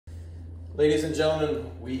Ladies and gentlemen,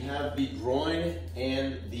 we have the groin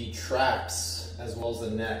and the traps as well as the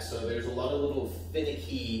neck. So there's a lot of little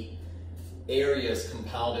finicky areas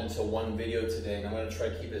compiled into one video today, and I'm going to try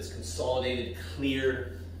to keep it as consolidated,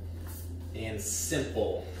 clear, and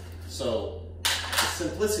simple. So the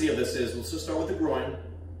simplicity of this is, let's just start with the groin,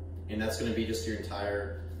 and that's going to be just your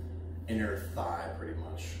entire inner thigh pretty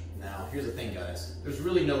much. Now here's the thing, guys, there's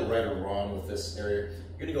really no right or wrong with this area.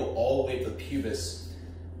 You're going to go all the way to the pubis.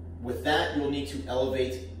 With that, you'll need to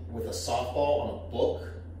elevate with a softball on a book,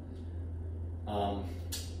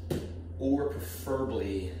 or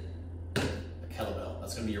preferably a kettlebell.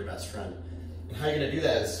 That's going to be your best friend. And how you're going to do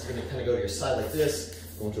that is you're going to kind of go to your side like this,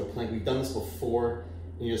 go into a plank. We've done this before,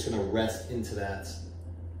 and you're just going to rest into that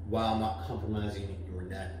while not compromising your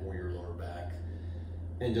neck or your lower back.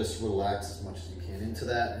 And just relax as much as you can into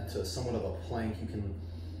that, into somewhat of a plank. You can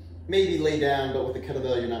maybe lay down, but with the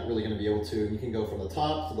kettlebell, you're not really going to be able to. You can go from the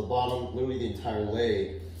top to the bottom, literally the entire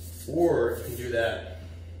leg, or you can do that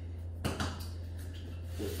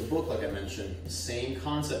with the book, like I mentioned. Same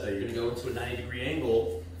concept though. You're going to go into a 90-degree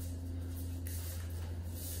angle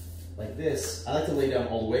like this. I like to lay down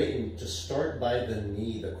all the way and just start by the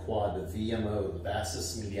knee, the quad, the VMO, the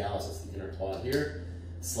vastus medialis, that's the inner quad here,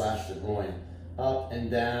 slash the groin. Up and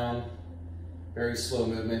down. Very slow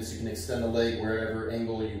movements. You can extend the leg wherever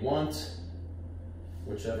angle you want,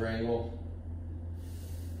 whichever angle,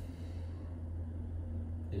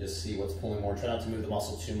 and just see what's pulling more. Try not to move the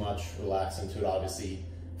muscle too much. Relax into it, obviously.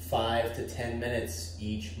 5 to 10 minutes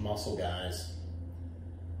each muscle, guys.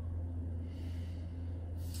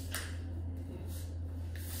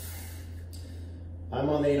 I'm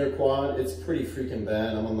on the inner quad. It's pretty freaking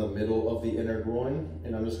bad. I'm on the middle of the inner groin,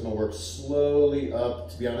 and I'm just gonna work slowly up.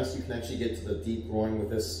 To be honest, you can actually get to the deep groin with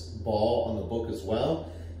this ball on the book as well.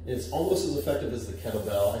 And it's almost as effective as the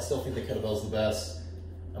kettlebell. I still think the kettlebell is the best.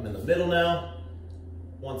 I'm in the middle now.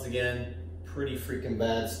 Once again, pretty freaking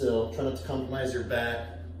bad still. Try not to compromise your back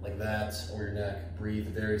like that or your neck. Breathe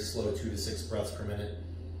very slow, 2 to 6 breaths per minute.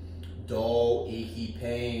 Dull, achy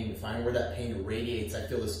pain. Find where that pain radiates. I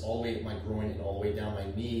feel this all the way at my groin and all the way down my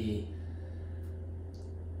knee.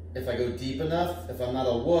 If I go deep enough, if I'm not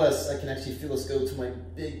a wuss, I can actually feel this go to my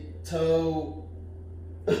big toe.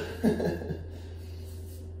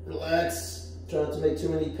 Relax. Try not to make too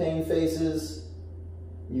many pain faces.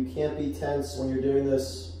 You can't be tense when you're doing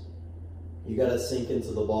this. You gotta sink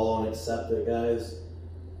into the ball and accept it, guys.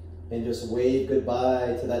 And just wave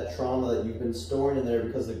goodbye to that trauma that you've been storing in there,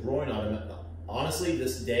 because the groin, honestly,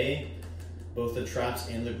 this day, both the traps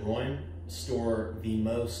and the groin store the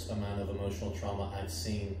most amount of emotional trauma I've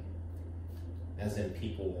seen. As in,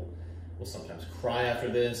 people will sometimes cry after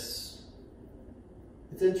this.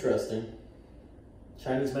 It's interesting.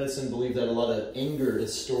 Chinese medicine believes that a lot of anger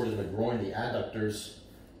is stored in the groin, the adductors.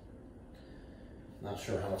 Not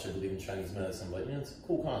sure how much I believe in Chinese medicine, but you know, it's a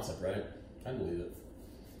cool concept, right? I believe it.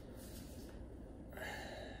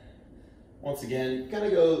 Once again, you gotta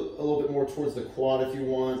go a little bit more towards the quad if you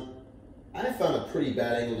want. I found a pretty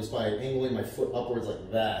bad angle just by angling my foot upwards like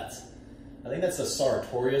that. I think that's a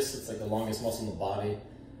sartorius. It's like the longest muscle in the body.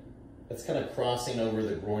 It's kind of crossing over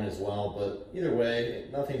the groin as well, but either way,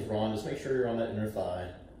 nothing's wrong. Just make sure you're on that inner thigh.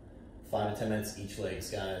 5 to 10 minutes each legs,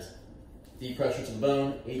 guys. Deep pressure to the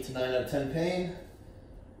bone, 8 to 9 out of 10 pain.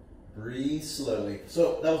 Breathe slowly.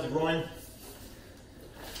 So that was the groin.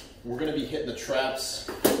 We're gonna be hitting the traps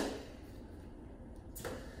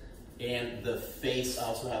and the face. I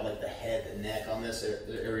also have like the head, the neck on this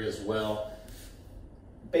area as well.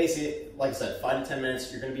 Basically, like I said, 5 to 10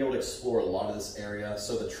 minutes, you're gonna be able to explore a lot of this area.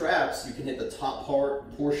 So the traps, you can hit the top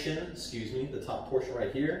portion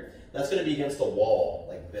right here. That's gonna be against the wall,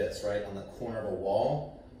 like this, right? On the corner of a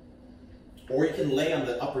wall. Or you can lay on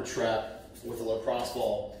the upper trap with a lacrosse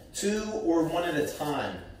ball, 2 or 1 at a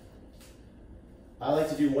time. I like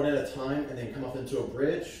to do 1 at a time and then come up into a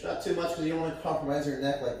bridge. Not too much because you don't want to compromise your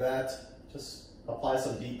neck like that. Just apply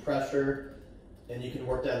some deep pressure and you can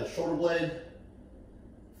work down the shoulder blade.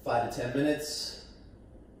 5 to 10 minutes.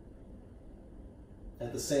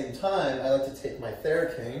 At the same time, I like to take my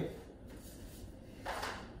Theracane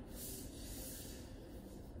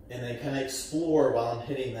and then kind of explore while I'm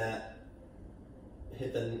hitting that.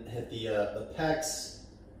 Hit the pecs.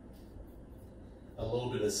 A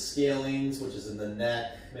little bit of scalings, which is in the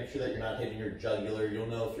neck. Make sure that you're not hitting your jugular. You'll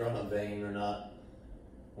know if you're on a vein or not,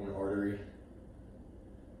 or an artery.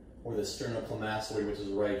 Or the sternocleidomastoid, which is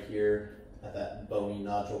right here at that bony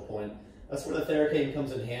nodule point. That's where the Theracane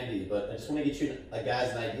comes in handy, but I just want to get you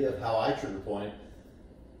guys an idea of how I trigger point.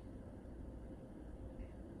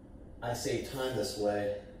 I save time this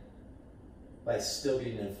way. by still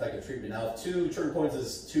getting an effective treatment. Now, if 2 trigger points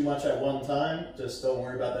is too much at one time, just don't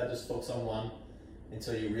worry about that. Just focus on one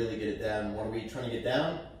until you really get it down. What are we trying to get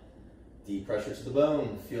down? Deep pressure to the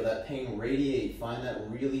bone. Feel that pain radiate. Find that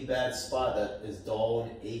really bad spot that is dull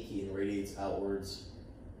and achy and radiates outwards.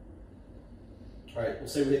 All right, we'll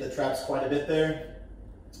say we hit the traps quite a bit there.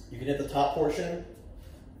 You can hit the top portion.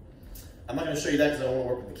 I'm not going to show you that because I don't want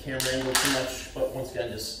to work with the camera angle too much, but once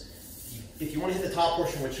again, just if you want to hit the top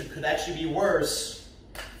portion, which could actually be worse,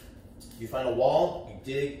 you find a wall,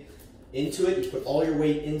 you dig into it, you put all your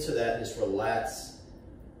weight into that, and just relax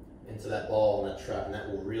into that ball and that trap, and that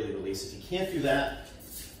will really release. If you can't do that,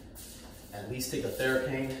 at least take a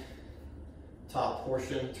Theracane, top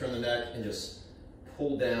portion, turn the neck, and just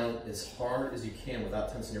pull down as hard as you can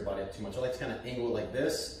without tensing your body up too much. I like to kind of angle it like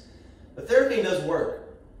this. The Theracane does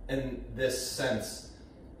work in this sense.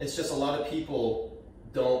 It's just a lot of people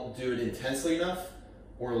don't do it intensely enough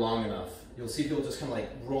or long enough. You'll see people just kind of like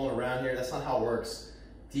rolling around here. That's not how it works.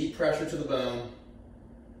 Deep pressure to the bone,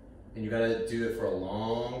 and you gotta do it for a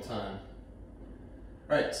long time.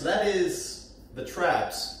 All right, so that is the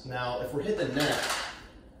traps. Now, if we're hitting the neck,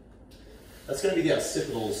 that's gonna be the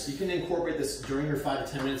occipitals. You can incorporate this during your 5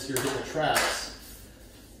 to 10 minutes you're hitting the traps.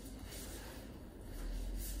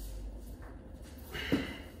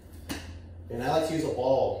 And I like to use a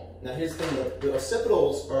ball. Now here's the thing, the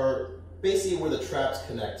occipitals are basically where the traps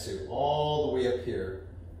connect to, all the way up here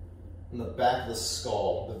in the back of the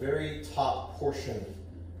skull, the very top portion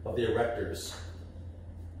of the erectors.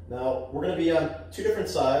 Now we're gonna be on 2 different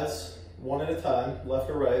sides, one at a time,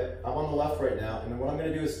 left or right. I'm on the left right now, and then what I'm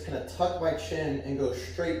gonna do is kind of tuck my chin and go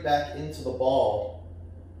straight back into the ball.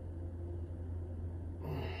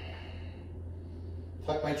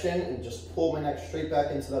 Tuck my chin and just pull my neck straight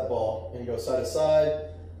back into that ball and go side to side.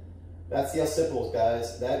 That's the occipitals,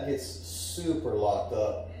 guys. That gets super locked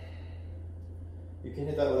up. You can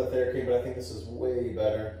hit that with a Theracane, but I think this is way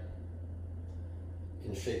better. You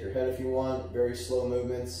can shake your head if you want. Very slow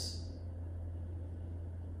movements.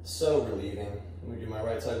 So relieving. Let me do my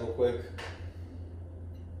right side real quick.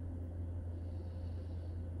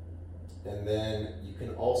 And then you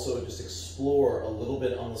can also just explore a little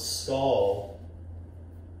bit on the skull,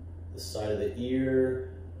 the side of the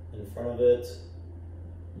ear, in front of it.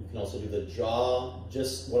 You can also do the jaw.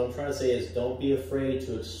 Just what I'm trying to say is don't be afraid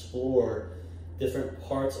to explore different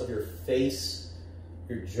parts of your face,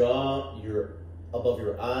 your jaw, your above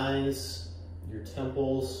your eyes, your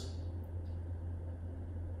temples.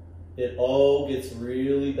 It all gets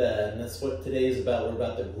really bad, and that's what today is about. We're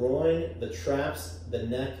about the groin, the traps, the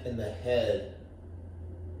neck, and the head.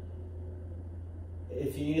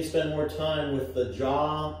 If you need to spend more time with the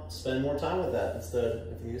jaw, spend more time with that. Instead,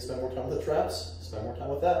 if you need to spend more time with the traps, spend more time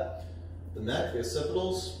with that. The neck, the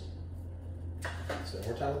occipitals, spend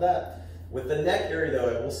more time with that. With the neck area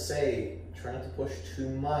though, I will say, try not to push too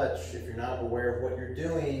much if you're not aware of what you're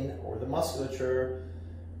doing or the musculature,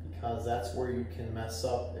 because that's where you can mess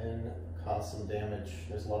up and cause some damage.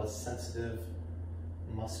 There's a lot of sensitive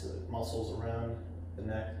muscles around the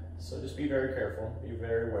neck, so just be very careful, be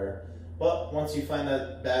very aware. But once you find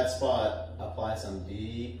that bad spot, apply some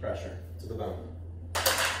deep pressure to the bone.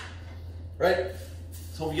 Right?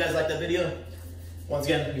 So hope you guys liked that video. Once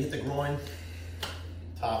again, we hit the groin,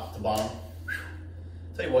 top to bottom.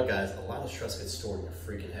 Tell you what, guys, a lot of stress gets stored in your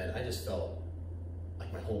freaking head. I just felt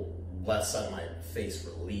like my whole left side of my face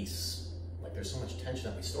release. Like there's so much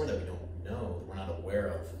tension that we store that we don't know, that we're not aware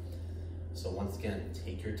of. So once again,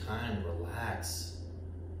 take your time, relax,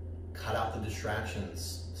 cut out the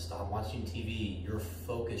distractions, stop watching TV. Your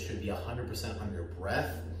focus should be 100% on your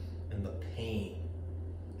breath and the pain.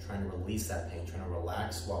 Trying to release that pain, trying to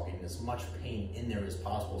relax while getting as much pain in there as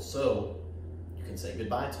possible so you can say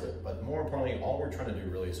goodbye to it. But more importantly, all we're trying to do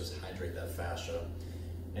really is just hydrate that fascia.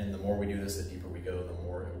 And the more we do this, the deeper we go, the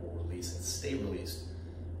more it will release and stay released,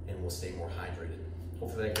 and we'll stay more hydrated.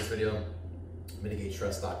 Hopefully you like this video.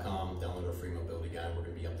 MitigateStress.com, download our free mobility guide. We're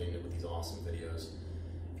going to be updating it with these awesome videos.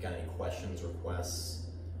 If you got any questions, requests,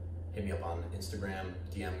 hit me up on Instagram,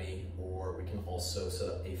 DM me, or we can also set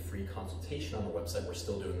up a free consultation on the website. We're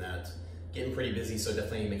still doing that. Getting pretty busy, so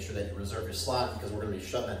definitely make sure that you reserve your slot because we're going to be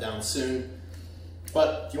shutting that down soon.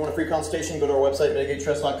 But if you want a free consultation, go to our website,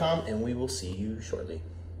 MitigateStress.com, and we will see you shortly.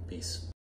 Peace.